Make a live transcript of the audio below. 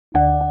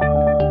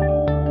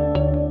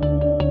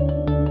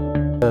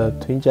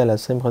تو این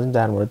جلسه می‌خوایم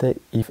در مورد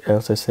if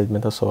else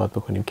استیتمنت ها صحبت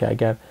بکنیم که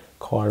اگر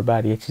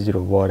کاربر یک چیزی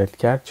رو وارد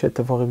کرد چه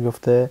اتفاقی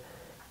بیفته،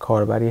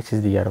 کاربر یک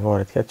چیز دیگر رو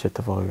وارد کرد چه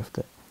اتفاقی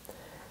بیفته.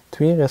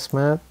 توی این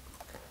قسمت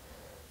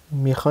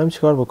میخوایم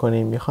چیکار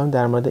بکنیم؟ میخوایم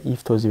در مورد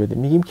if توضیح بدیم.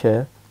 میگیم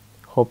که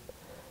خب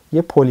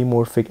یه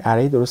پلیمورفیک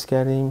اری درست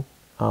کردیم،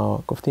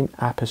 گفتیم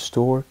اپ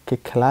استور که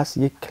کلاس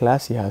یک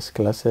کلاسی هست،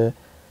 کلاس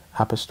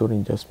اپ استور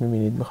اینجاست.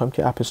 میبینید میخوایم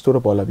که اپ استور رو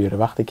بالا بیاره.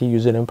 وقتی که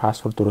یوزر نیم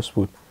پسورد درست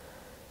بود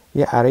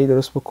یه اری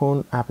درست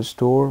بکن اپ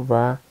استور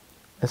و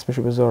اسمش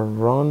رو بذار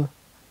ران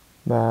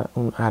و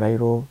اون اری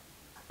رو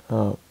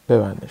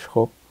ببندش.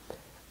 خب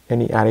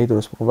یعنی اری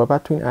درست بکن و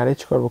بعد تو این اری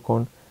چیکار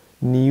بکن؟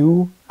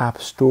 نیو اپ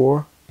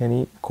استور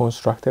یعنی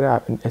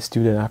کنستراکتور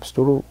استودنت اپ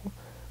استور رو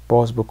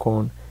باز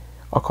بکن،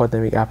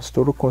 اکادمیک اپ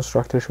استور رو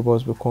کنستراکتورش رو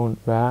باز بکن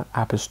و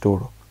اپ استور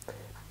رو.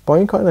 با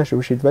این کار نشده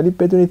باشید ولی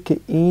بدونید که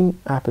این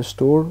اپ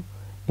استور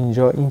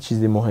اینجا این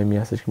چیزی مهمی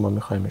هستش که ما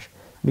میخوایمش.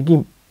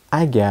 میگیم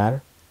اگر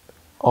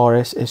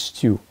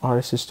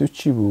RSS2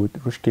 چی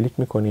بود؟ روش کلیک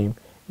میکنیم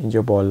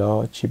اینجا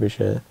بالا چی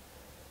بشه؟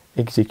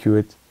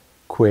 execute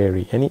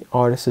query. یعنی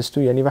RSS2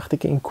 یعنی وقتی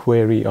که این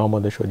query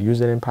آماده شد،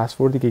 یوزر این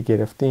پسوردی که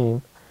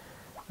گرفتیم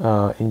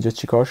اینجا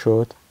چیکار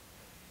شد؟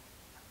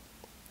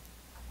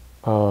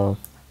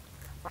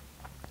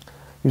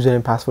 یوزر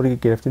این پسوردی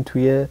که گرفتیم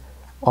توی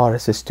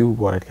RSS2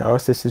 وارد کرد.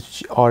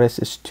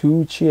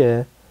 RSS2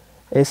 چیه؟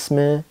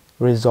 اسم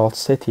result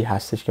seti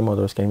هستش که ما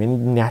درست کردیم،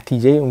 یعنی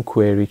نتیجه اون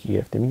query که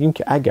گرفتیم. میگیم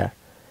که اگر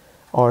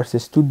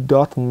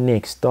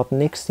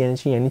RSS2.next یعنی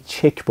چی؟ یعنی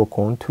چک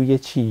بکن توی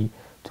چی؟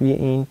 توی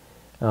این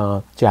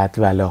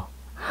جدولا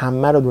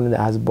همه رو دونه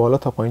از بالا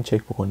تا پایین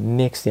چک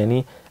بکن. next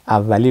یعنی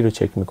اولی رو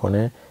چک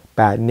میکنه،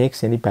 بعد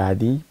next یعنی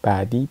بعدی.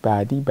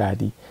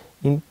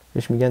 این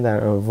بهش میگن در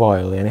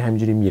while یعنی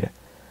همینجوری میره.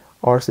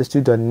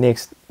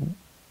 RSS2.next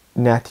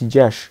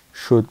نتیجهش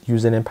شد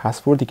یوزرنیم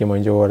پسوردی که ما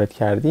اینجا وارد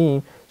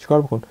کردیم.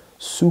 چیکار بکن؟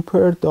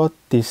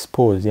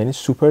 super.dispose یعنی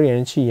سوپر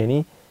یعنی چی؟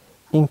 یعنی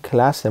این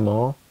کلاس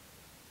ما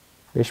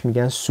بهش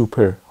میگن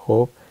سوپر.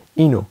 خب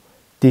اینو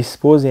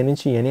دیسپوز یعنی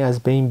چی؟ یعنی از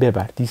بین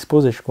ببر،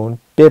 دیسپوزش کن،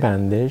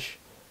 ببندش.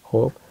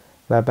 خب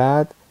و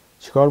بعد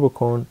چیکار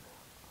بکن؟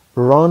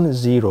 run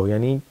 0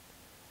 یعنی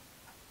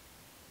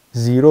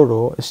 0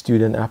 رو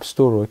student app store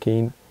رو که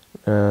این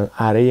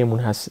اریمون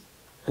هست،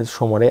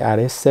 شماره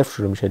اره 0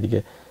 شروع میشه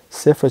دیگه،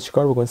 0 رو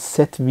چیکار بکن؟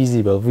 set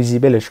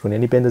visible کن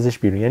یعنی بندازش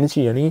بیرون. یعنی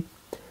چی؟ یعنی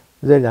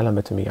بذارید الان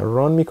بهتون میگم.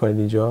 ران میکنید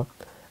اینجا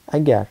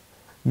اگر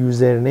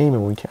یوزر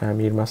نیممون که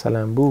امیر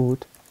مثلا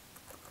بود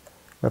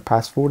و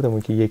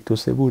پسوردمون که 1 2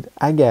 3 بود،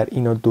 اگر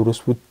اینا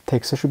درست بود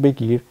تکستشو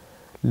بگیر.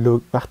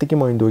 وقتی که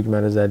ما این دکمه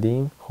رو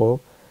زدیم، خب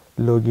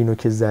لوگین رو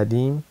که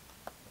زدیم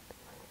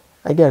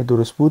اگر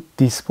درست بود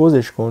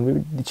دیسپوزش کن.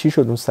 ببین چی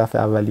شد؟ اون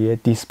صفحه اولیه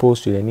دیسپوز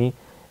شد یعنی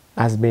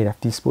از بین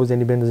رفت. دیسپوز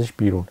یعنی بندازش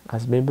بیرون،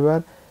 از بین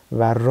ببر.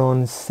 و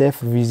ران 0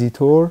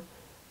 ویزیتور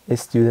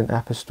استودنت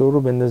اپ استور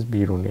رو بنداز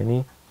بیرون،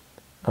 یعنی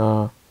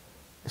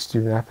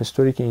استودنت اپ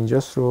استوری که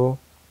اینجاست رو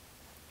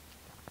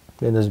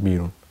بنداز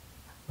بیرون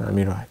به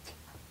همین راحتی.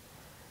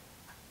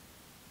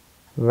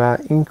 و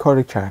این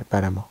کار کرد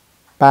برای ما.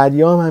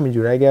 بعدی هم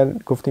همینجوره. اگر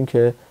گفتیم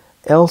که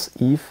else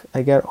if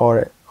اگر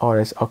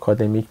RS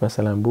اکادمیک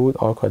مثلا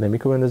بود،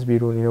 اکادمیک رو بنداز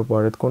بیرون، اینو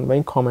وارد کن. و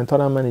این کامنت ها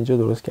رو هم من اینجا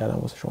درست کردم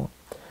واسه شما.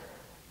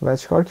 و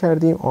چیکار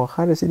کردیم؟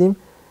 آخر رسیدیم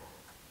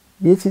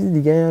یه چیز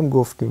دیگه هم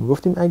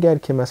گفتیم اگر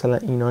که مثلا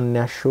اینا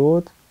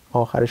نشد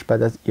آخرش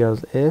بعد از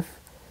if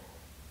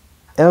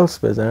else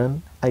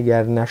بزن.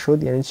 اگر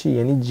نشد یعنی چی؟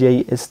 یعنی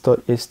j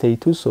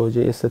status و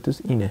j status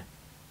اینه.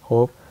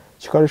 خب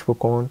چیکارش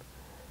بکن؟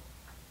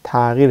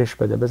 تغییرش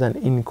بده، بزن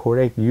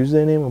incorrect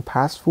username و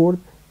password،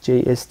 j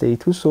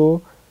status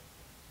رو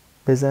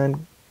بزن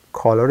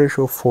کالرش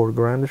و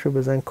foregroundش رو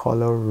بزن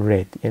color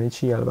red. یعنی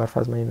چی؟ حالا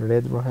برفرض من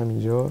این red رو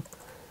همینجا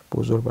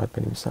بزرگ باید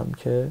بنویسم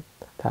که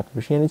تبدیل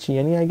بشه. یعنی چی؟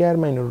 یعنی اگر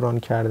من اینو ران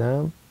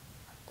کردم،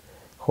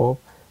 خب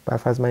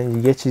برفرض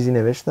من یه چیزی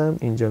نوشتم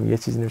اینجا، یه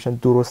چیزی نوشتم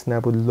درست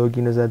نبود،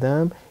 لوگین رو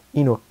زدم،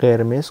 اینو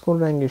قرمز کن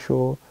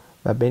رنگشو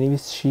و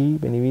بنویس چی؟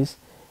 بنویس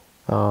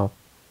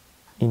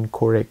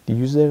incorrect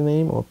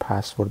username و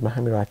password به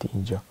همین راحتی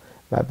اینجا.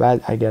 و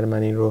بعد اگر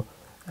من این رو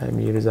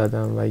امیر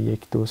زدم و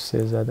 1 2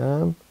 3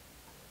 زدم،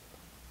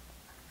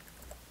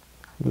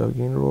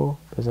 لوگین رو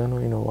بزن و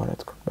اینو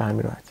وارد کن به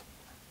همین راحتی.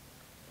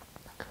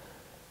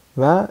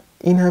 و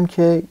این هم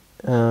که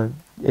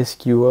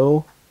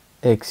SQL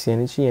X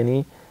یعنی چی؟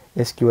 یعنی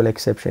SQL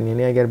exception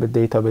یعنی اگر به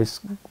دیتابیس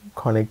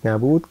کانکت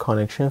نبود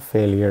کانکشن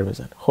فیلیر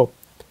بزن. خب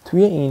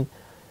توی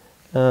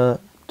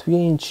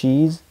این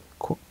چیز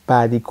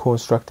بعدی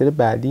کنستراکتور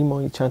بعدی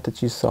ما چند تا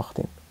چیز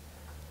ساختیم.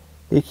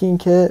 یکی این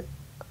که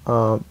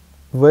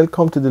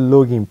welcome to the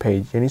login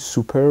page یعنی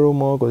سوپر رو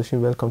ما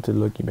گذاشتیم welcome to the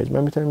login page.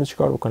 من میتونم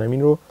چیکار بکنم؟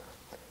 این رو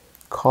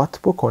کات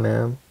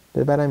بکنم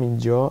ببرم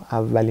اینجا،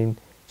 اولین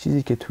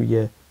چیزی که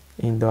توی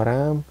این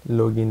دارم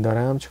لوگین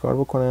دارم چیکار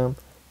بکنم؟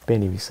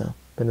 بنویسم،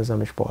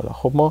 بنویسمش بالا.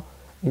 خب ما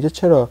اینجا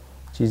چرا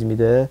چیز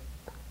میده؟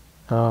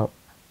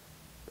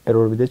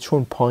 ارور میده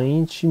چون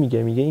پایین چی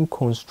میگه؟ میگه این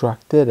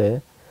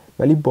کنستراکتوره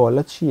ولی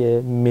بالا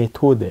چیه؟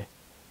 متده.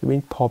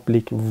 ببین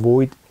public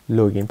void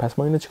لوگین. پس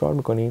ما اینو چیکار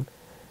میکنیم؟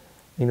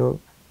 اینو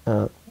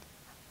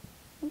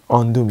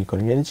آندو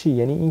میکنیم. یعنی چی؟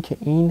 یعنی این که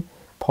این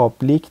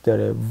پابلیک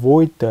داره،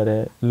 وید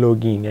داره،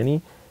 لوگین.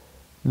 یعنی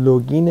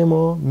لوگین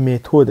ما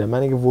متده.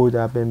 من اگه وید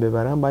اپ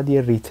ببرم باید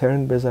یه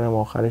ریترن بذارم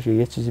آخرش،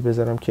 یه چیزی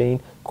بذارم که این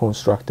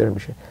کنستراکتور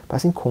میشه.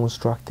 پس این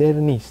کنستراکتور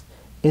نیست،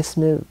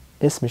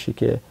 اسمشه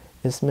که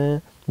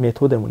اسم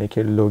متدمونه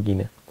که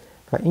لوگینه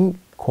و این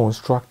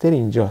کنستراکتور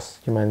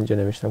اینجاست که من اینجا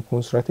نوشتم.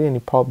 کنستراکتور یعنی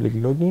پابلیک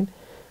لوگین.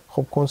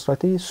 خب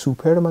کنستراکتور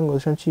سوپر من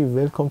گذاشتم چی؟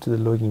 ویلکام تو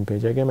دی لوگین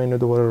پیج. اگه من اینو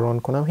دوباره ران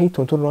کنم هی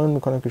تون ران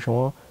میکنم که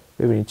شما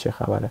ببینید چه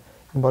خبره.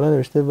 این بالا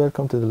نوشته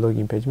ویلکام تو دی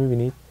لوگین پیج،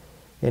 میبینید؟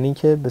 یعنی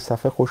اینکه به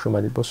صفحه خوش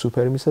اومدید. با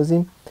سوپر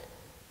میسازیم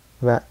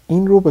و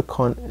این رو به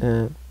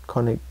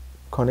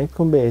کانکت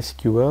کن به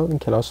SQL. این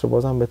کلاس رو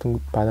بازم بهتون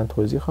بعداً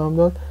توضیح خواهم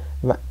داد.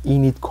 و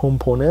اینیت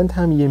کامپوننت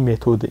هم یه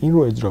متده، این رو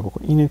اجرا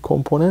بکن. اینیت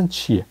کامپوننت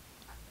چیه؟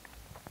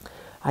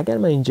 اگر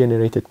من این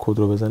جنریتد کد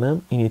رو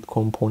بزنم، اینیت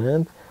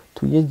کامپوننت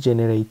توی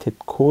جنریتد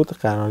کد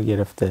قرار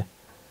گرفته.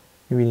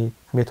 میبینید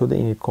متد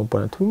اینیت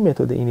کامپوننت. توی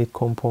متد اینیت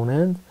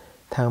کامپوننت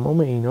تمام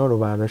اینا رو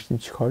برداشتیم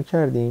چیکار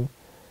کردیم؟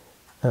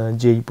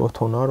 جی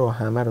باتونا رو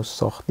همه رو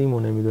ساختیم و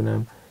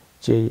نمیدونم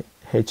جی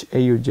اچ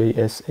ای و جی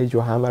اس ای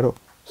و همه رو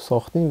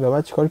ساختیم و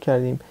بعد چیکار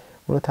کردیم؟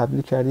 اون رو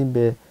تبدیل کردیم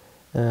به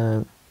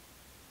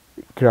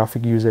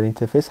گرافیک یوزر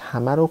اینترفیس.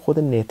 همه رو خود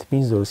نت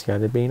بینز درست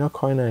کرده. به اینا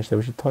کاری نداشته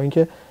باشید تا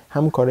اینکه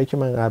همون کاری که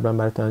من قبلا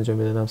براتون انجام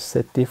میدادم،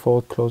 set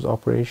default close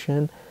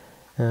operation،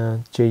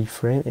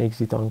 JFrame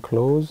exit on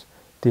close،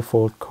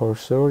 default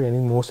cursor یعنی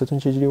موستون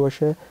چجوری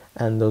باشه،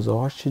 اندازه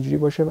هاش چجوری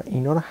باشه و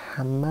اینا رو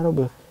همه رو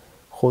به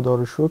خدا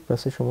رو شکر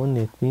واسه شما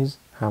نت بینز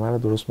همه رو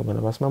درست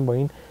میکنه. پس من با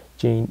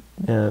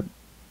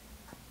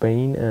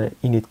این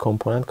اینیت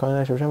کامپوننت کاری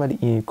نداشته باشم، ولی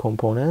اینیت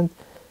کامپوننت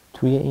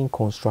توی این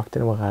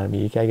کنستراکتور ما قرار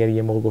میگیره که اگر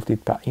یه موقع گفتید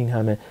این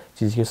همه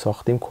چیزی که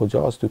ساختیم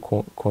کجاست،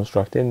 تو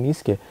کنستراکتور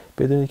نیست که،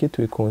 بدونید که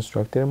توی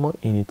کنستراکتور ما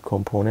اینیت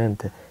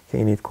کامپوننته که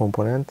اینیت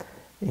کامپوننت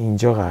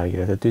اینجا قرار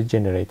گرفته توی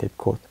جنریتد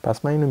کد.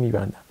 پس من اینو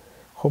میبندم.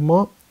 خب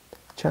ما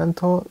چند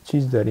تا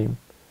چیز داریم.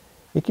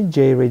 یکی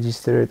جی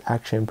رجیسترد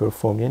اکشن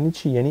پرفورم. یعنی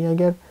چی؟ یعنی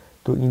اگر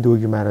این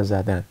دکمه رو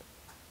زدن،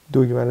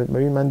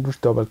 ببین من روش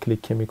دابل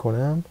کلیک که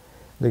میکنم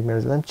دکمه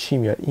رو زدم چی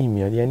میاد؟ این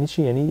میاد. یعنی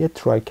چی؟ یعنی یه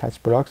ترای کچ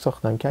بلاک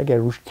ساختم که اگر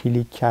روش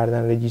کلیک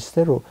کردن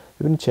رجیستر رو،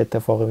 ببینید چه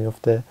اتفاقی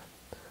میفته.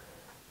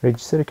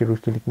 رجیستر که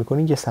روش کلیک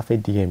میکنین یه صفحه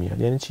دیگه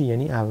میاد. یعنی چی؟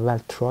 یعنی اول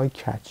ترای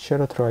کچ.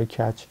 چرا ترای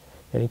کچ؟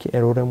 یعنی که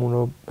ارورمون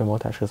رو به ما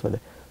تشخیص بده.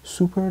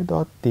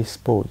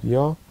 super.dispose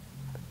یا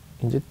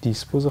اینجا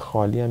دیسپوز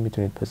خالی هم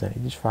میتونید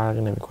بزنید، هیچ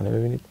فرقی نمیکنه.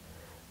 ببینید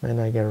من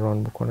اگر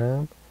ران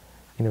بکنم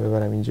اینو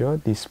ببرم اینجا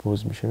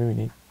دیسپوز میشه.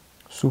 میبینید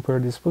سوپر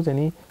دیسپوز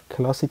یعنی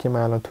کلاسی که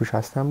من الان توش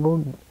هستم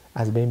رو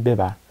از بین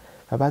ببر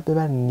و بعد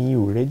ببر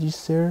new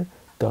register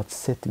dot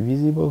set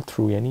visible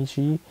true. یعنی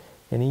چی؟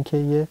 یعنی اینکه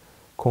یه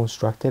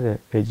کنستراکتور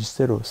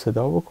رجیستر رو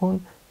صدا بکن،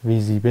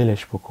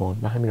 ویزیبلش بکن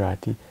به همین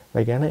راحتی،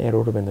 وگرنه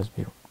ارور رو بنداز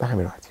بیرون به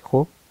همین راحتی.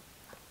 خب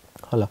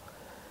حالا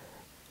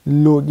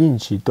لوگین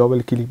چی؟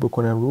 دابل کلیک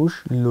بکنم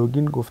روش،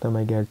 لوگین گفتم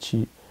اگر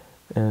چی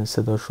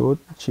صدا شد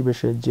چی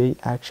بشه؟ جی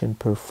اکشن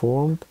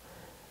پرفورمد.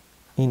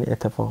 این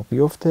اتفاق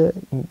بیفته.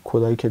 این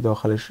کدایی که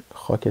داخلش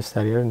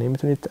خاکستریه رو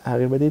نمیتونید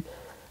تغییر بدید.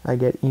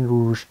 اگر این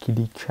رو روش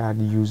کلیک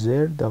کرد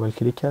یوزر، دابل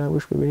کلیک کردم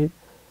روش، ببینید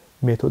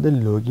متد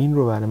لوگین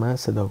رو برای من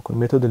صدا بکن.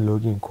 متد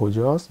لوگین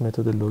کجاست؟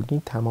 متد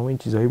لوگین تمام این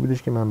چیزهایی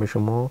بودش که من به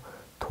شما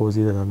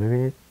توضیح دادم.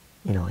 ببینید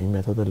اینا، این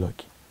متد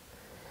لوگین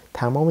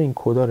تمام این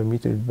کدا رو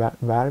میتونید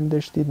ورم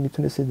داشتید،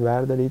 میتونستید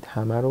وردارید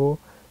همه رو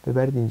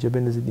ببرید اینجا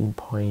بندازید این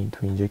پایین تو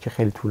اینجا که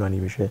خیلی طولانی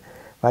بشه،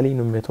 ولی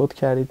اینو متد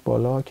کردید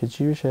بالا که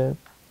چی بشه؟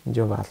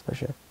 اینجا وصل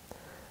بشه.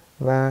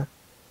 و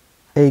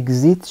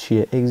اگزیت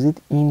چیه؟ اگزیت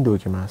این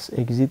دکمه است.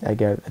 اگزیت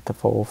اگر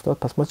اتفاق افتاد،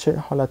 پس ما چه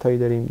حالتایی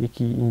داریم؟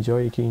 یکی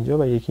اینجا، یکی اینجا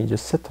و یکی اینجا.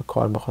 3 تا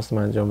کار می‌خواستیم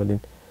انجام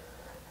بدیم.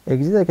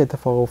 اگزیت اگر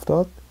اتفاق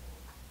افتاد،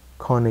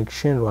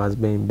 کانکشن رو از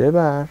بین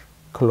ببر،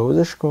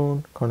 کلوزش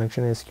کن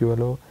کانکشن SQL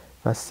رو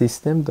و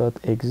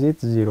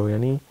system.exit 0.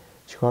 یعنی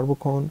چیکار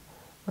بکن؟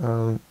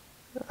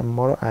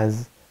 ما رو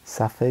از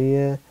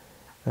صفحه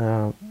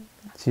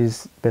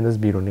چیز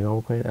بنداز بیرون. نگاه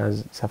بکنید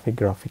از صفحه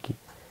گرافیکی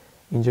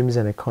اینجا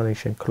میزنه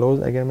کانکشن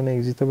کلوز. اگر من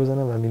اگزیت رو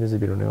بزنم و میندازه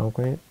بیرون، نگاه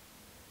بکنید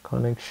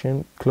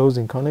کانکشن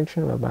کلوزینگ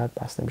کانکشن و بعد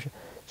بسته میشه.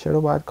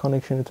 چرا باید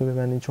کانکشن تو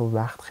ببندید؟ چون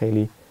وقت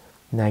خیلی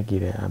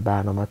نگیره،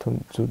 برنامه‌تون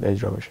زود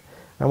اجرا بشه.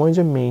 اما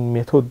اینجا مین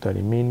متد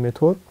داریم. مین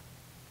متد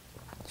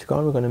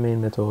چیکار میکنه؟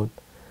 مین متد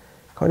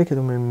کاری که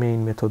تو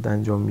مین متد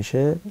انجام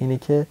میشه اینه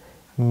که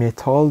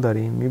متال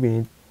داریم.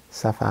 میبینید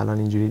صفحه الان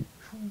اینجوری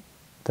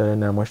داره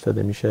نمایش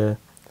داده میشه.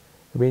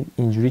 ببین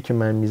اینجوری که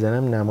من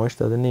میزنم نمایش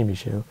داده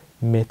نمیشه،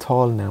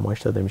 متال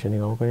نمایش داده میشه.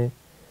 نگاه کنید،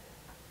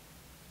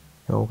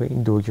 نگاه کنید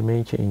این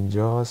دکمه‌ای که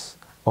اینجاست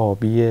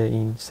آبی،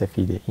 این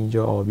سفیده،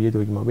 اینجا آبی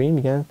دکمه. به این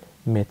میگن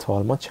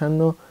متال. ما چند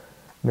تا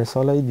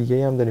مثالای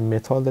دیگه هم داریم.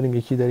 متال داریم،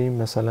 یکی داریم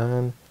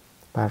مثلا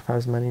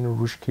برفرض من اینو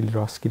روش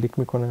راست کلیک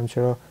میکنم،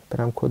 چرا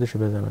برم کدشو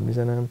بزنم،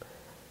 میزنم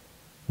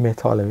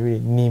متال.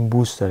 میبینید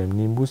نیمبوس داریم.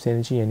 نیمبوس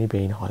یعنی چی؟ یعنی به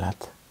این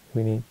حالت.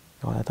 میبینید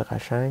حالت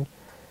قشنگ.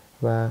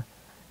 و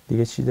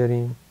دیگه چی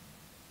داریم؟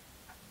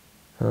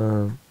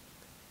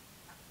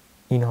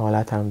 این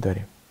حالت هم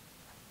داریم،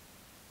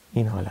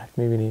 این حالت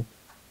میبینید.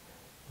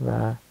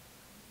 و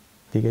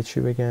دیگه چی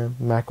بگم،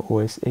 مک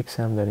او اس ایکس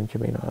هم داریم که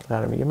به این حالت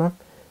قرار میگه. من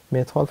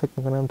متال فکر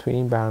میکنم توی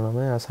این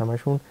برنامه از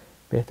همشون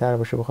بهتر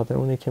باشه، به خاطر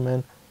اونه که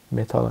من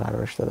متال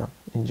قرارش دادم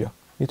اینجا.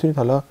 میتونید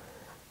حالا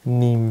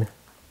نیم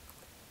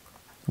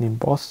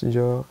باس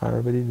اینجا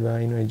قرار بدید و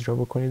اینو اجرا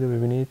بکنید و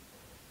ببینید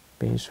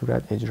به این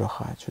صورت اجرا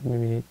خواهد شد،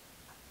 میبینید.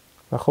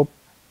 و خب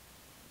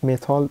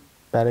متال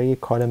برای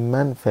کار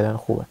من فعلا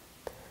خوبه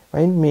و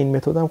این مین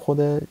متد هم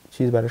خود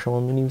چیز برای شما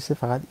مینویسه،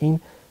 فقط این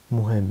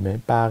مهمه،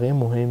 بقیه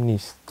مهم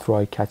نیست.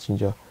 ترای کچ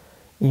اینجا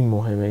این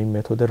مهمه، این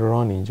متد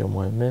ران اینجا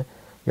مهمه،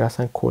 یا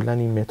اصلا کلا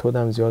این متد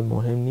هم زیاد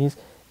مهم نیست،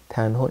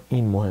 تنها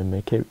این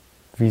مهمه که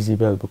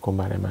ویزیبل بکن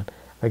برای من،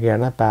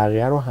 وگرنه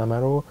بقیه رو همه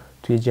رو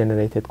توی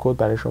جنریتد کد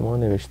برای شما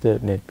نوشته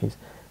نتمیز.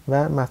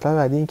 و مطلب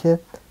بعدی این که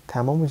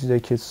تمام چیزایی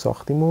که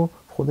ساختیم و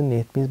خود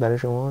نتمیز برای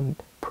شما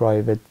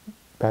پرایوت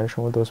برای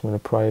شما درست میکنه.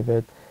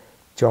 پرایوت،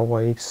 جاوا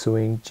ایکس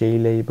سوینگ، جی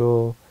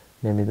لیبل،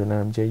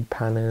 نمیدونم جی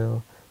پنل،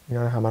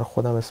 اینا رو همه رو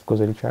خودم اسم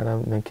گذاری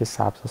کردم، اینا که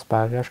سبساس،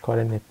 بقیه‌اش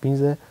کار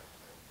نتمیزه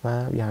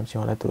و یه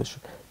همچین حالت درست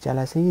شد.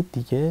 جلسه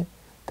دیگه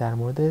در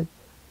مورد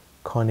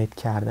کانکت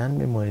کردن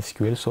به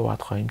MySQL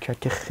صحبت خواهیم کرد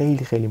که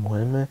خیلی خیلی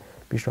مهمه.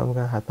 پیشنهاد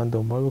میکنم حتما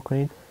دنبال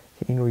بکنید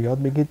که این رو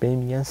یاد بگیرید. به این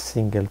میگن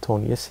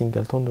سینگلتون. یه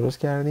سینگلتون درست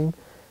کردیم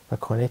و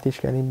کانکتش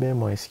کردیم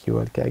به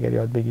MySQL که اگر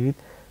یاد بگیرید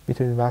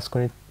میتونید وصل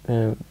کنید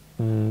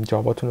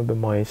جاواتون رو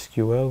به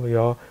MySQL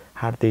یا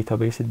هر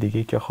دیتابیس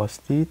دیگه که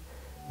خواستید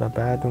و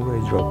بعد اون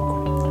رو اجرا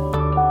بکنید.